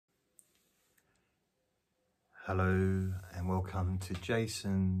Hello and welcome to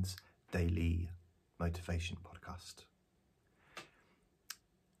Jason's Daily Motivation Podcast.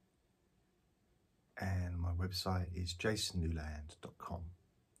 And my website is jasonnewland.com.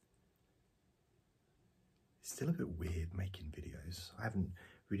 It's still a bit weird making videos. I haven't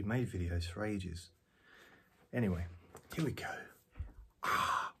really made videos for ages. Anyway, here we go.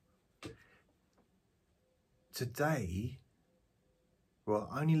 Today, well,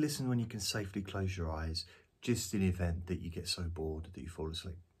 only listen when you can safely close your eyes, just in the event that you get so bored that you fall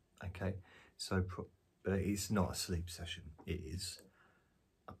asleep. Okay, so but it's not a sleep session. It is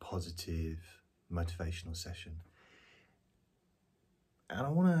a positive, motivational session. And I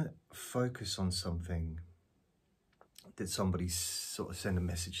want to focus on something that somebody sort of sent a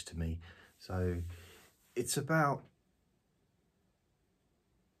message to me. So it's about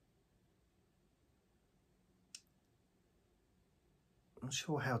I'm not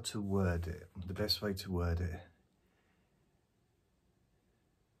sure how to word it, the best way to word it.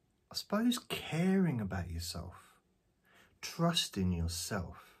 I suppose caring about yourself, trusting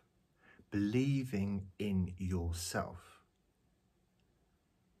yourself, believing in yourself,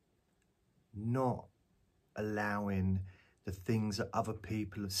 not allowing the things that other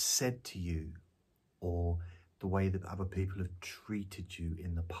people have said to you or the way that other people have treated you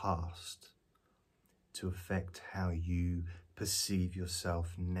in the past to affect how you perceive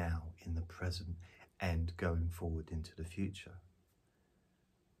yourself now in the present and going forward into the future.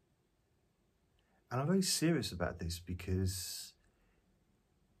 And I'm very serious about this because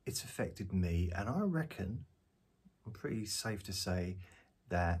it's affected me, and I reckon, I'm pretty safe to say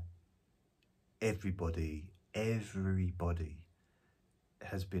that everybody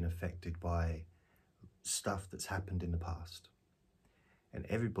has been affected by stuff that's happened in the past. And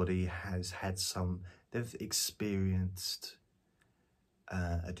everybody has had they've experienced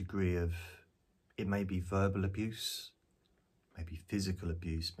a degree of, it may be verbal abuse, maybe physical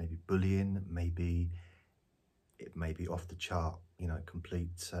abuse, maybe bullying, it may be off the chart,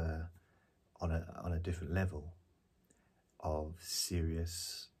 complete on a different level of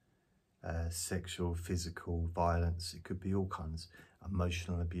serious sexual, physical violence. It could be all kinds,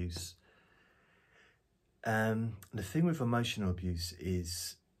 emotional abuse. The thing with emotional abuse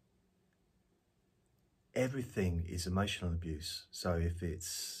is everything is emotional abuse. So if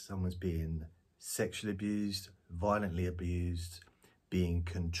it's someone's being sexually abused, violently abused, being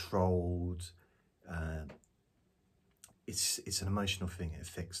controlled, it's an emotional thing. It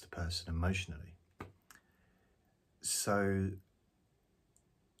affects the person emotionally. So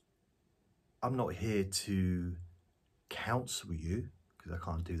I'm not here to counsel you, because I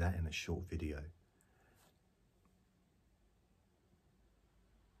can't do that in a short video.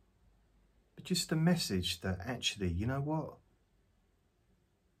 But just a message that actually, you know what?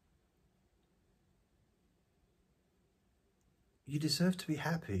 You deserve to be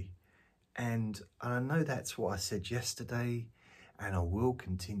happy. And I know that's what I said yesterday, and I will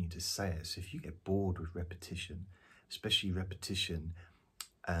continue to say it. So if you get bored with repetition, especially repetition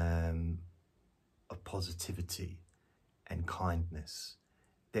of positivity and kindness,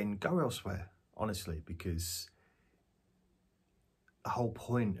 then go elsewhere, honestly, because the whole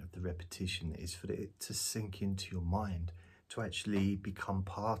point of the repetition is for it to sink into your mind, to actually become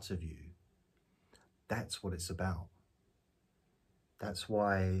part of you. That's what it's about. That's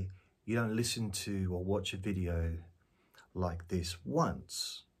why you don't listen to or watch a video like this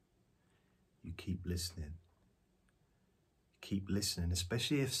once. You keep listening. Keep listening,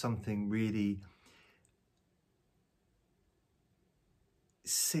 especially if something really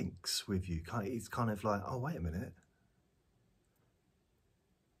sinks with you. It's kind of like, oh, wait a minute.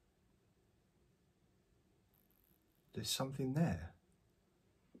 There's something there.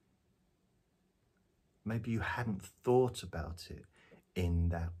 Maybe you hadn't thought about it in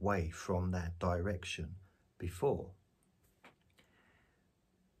that way, from that direction before.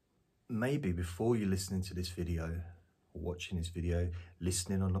 Maybe before you're listening to this video, or watching this video,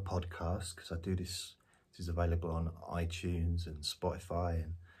 listening on the podcast, because I do this is available on iTunes and Spotify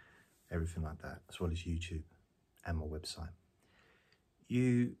and everything like that, as well as YouTube and my website.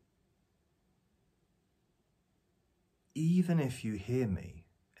 Even if you hear me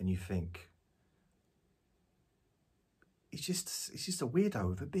and you think, it's just a weirdo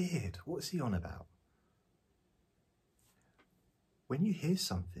with a beard, what's he on about? When you hear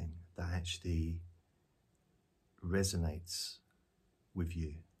something that actually resonates with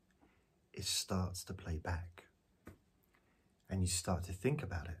you, it starts to play back, and you start to think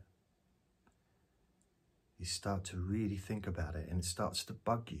about it. You start to really think about it, and it starts to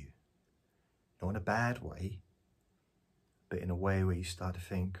bug you. Not in a bad way, but in a way where you start to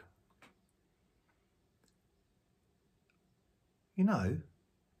think, you know,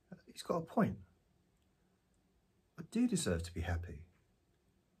 he's got a point. I do deserve to be happy.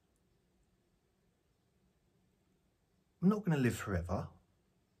 I'm not going to live forever.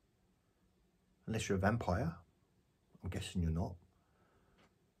 Unless you're a vampire. I'm guessing you're not.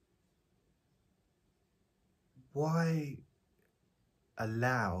 Why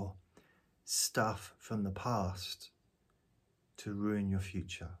allow stuff from the past to ruin your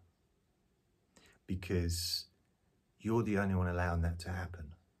future? Because you're the only one allowing that to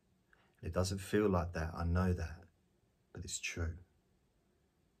happen. It doesn't feel like that, I know that, but it's true.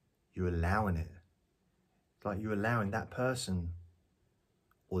 You're allowing it. It's like you're allowing that person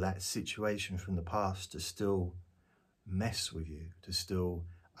or that situation from the past to still mess with you, to still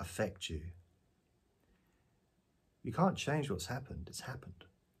affect you. You can't change what's happened. It's happened.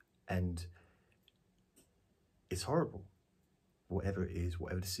 And it's horrible. Whatever it is,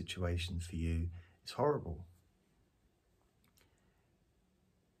 whatever the situation for you, it's horrible.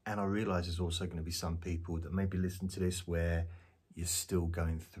 And I realise there's also going to be some people that maybe listen to this where you're still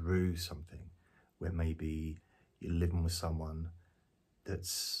going through something, where maybe you're living with someone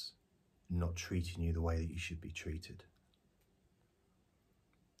that's not treating you the way that you should be treated.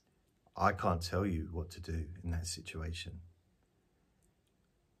 I can't tell you what to do in that situation.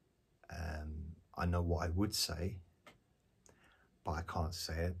 I know what I would say, but I can't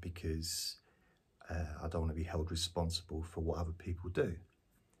say it because I don't want to be held responsible for what other people do.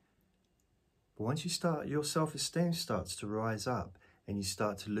 But once you start, your self-esteem starts to rise up and you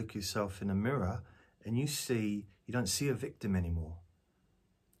start to look yourself in a mirror and you don't see a victim anymore.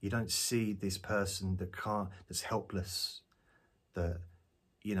 You don't see this person that's helpless, that,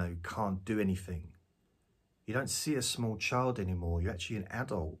 you know, can't do anything. You don't see a small child anymore. You're actually an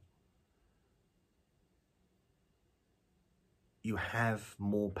adult. You have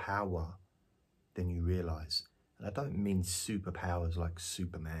more power than you realise. And I don't mean superpowers like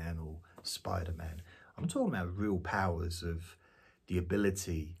Superman or Spider-Man. I'm talking about real powers of the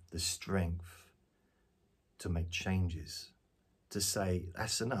ability, the strength to make changes, to say,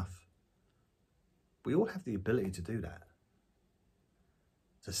 that's enough. We all have the ability to do that.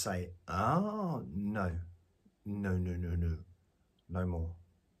 To say, oh, no, no more.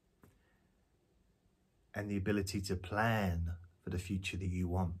 And the ability to plan for the future that you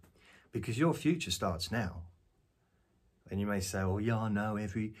want. Because your future starts now. And you may say, oh yeah, no,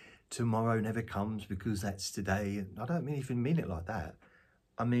 tomorrow never comes because that's today. I don't even mean it like that.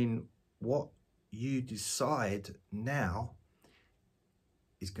 I mean, what you decide now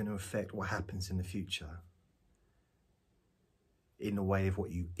is going to affect what happens in the future. In the way of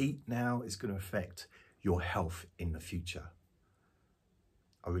what you eat now is going to affect your health in the future.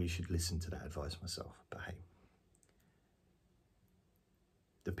 I really should listen to that advice myself, but hey.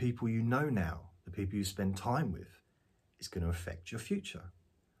 The people you know now, the people you spend time with, is going to affect your future.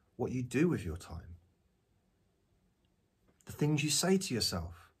 What you do with your time. The things you say to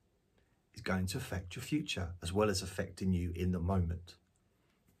yourself is going to affect your future, as well as affecting you in the moment.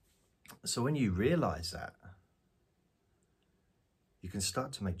 So when you realise that, you can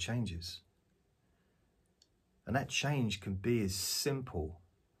start to make changes. And that change can be as simple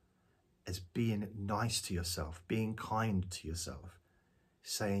as being nice to yourself, being kind to yourself,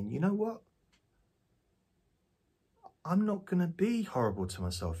 saying, you know what? I'm not going to be horrible to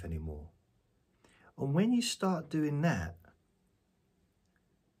myself anymore. And when you start doing that,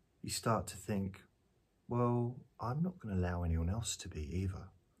 you start to think, well, I'm not going to allow anyone else to be either.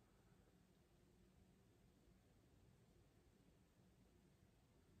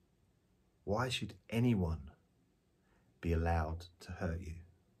 Why should anyone be allowed to hurt you?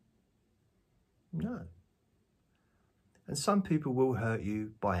 No. And some people will hurt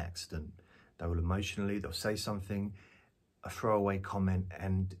you by accident. They'll say something, a throwaway comment,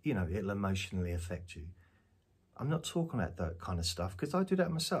 and, you know, it'll emotionally affect you. I'm not talking about that kind of stuff because I do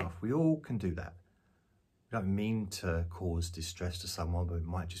that myself. We all can do that. We don't mean to cause distress to someone, but it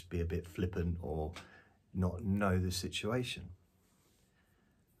might just be a bit flippant or not know the situation.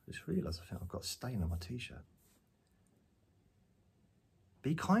 I just realised I think I've got a stain on my t-shirt.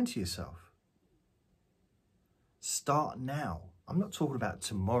 Be kind to yourself. Start now. I'm not talking about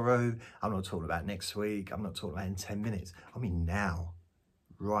tomorrow. I'm not talking about next week. I'm not talking about in 10 minutes. I mean now.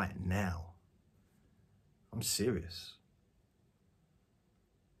 Right now. I'm serious.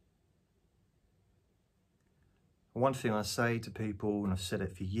 One thing I say to people, and I've said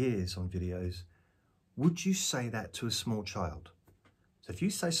it for years on videos, would you say that to a small child? So if you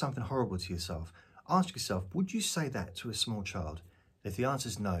say something horrible to yourself, ask yourself, would you say that to a small child? If the answer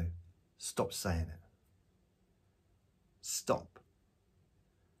is no, stop saying it. Stop.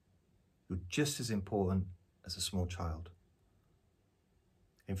 You're just as important as a small child.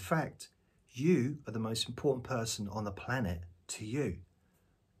 In fact, you are the most important person on the planet to you.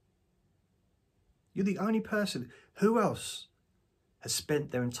 You're the only person. Who else has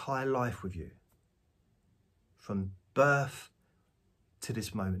spent their entire life with you? From birth to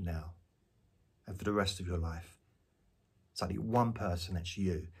this moment now, and for the rest of your life. It's only one person, that's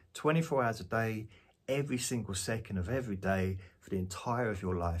you. 24 hours a day, every single second of every day, for the entire of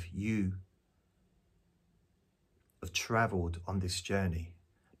your life, you have travelled on this journey.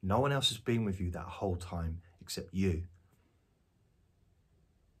 No one else has been with you that whole time except you.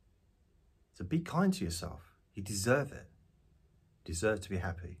 So be kind to yourself. You deserve it. You deserve to be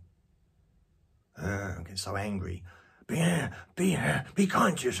happy. I'm getting so angry. Be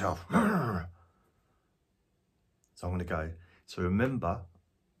kind to yourself. So I'm going to go. So remember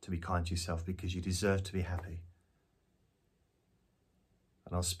to be kind to yourself because you deserve to be happy.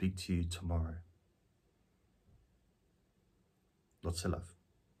 And I'll speak to you tomorrow. Lots of love.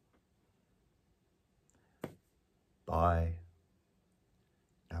 Bye.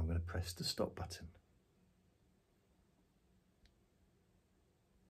 Now I'm going to press the stop button.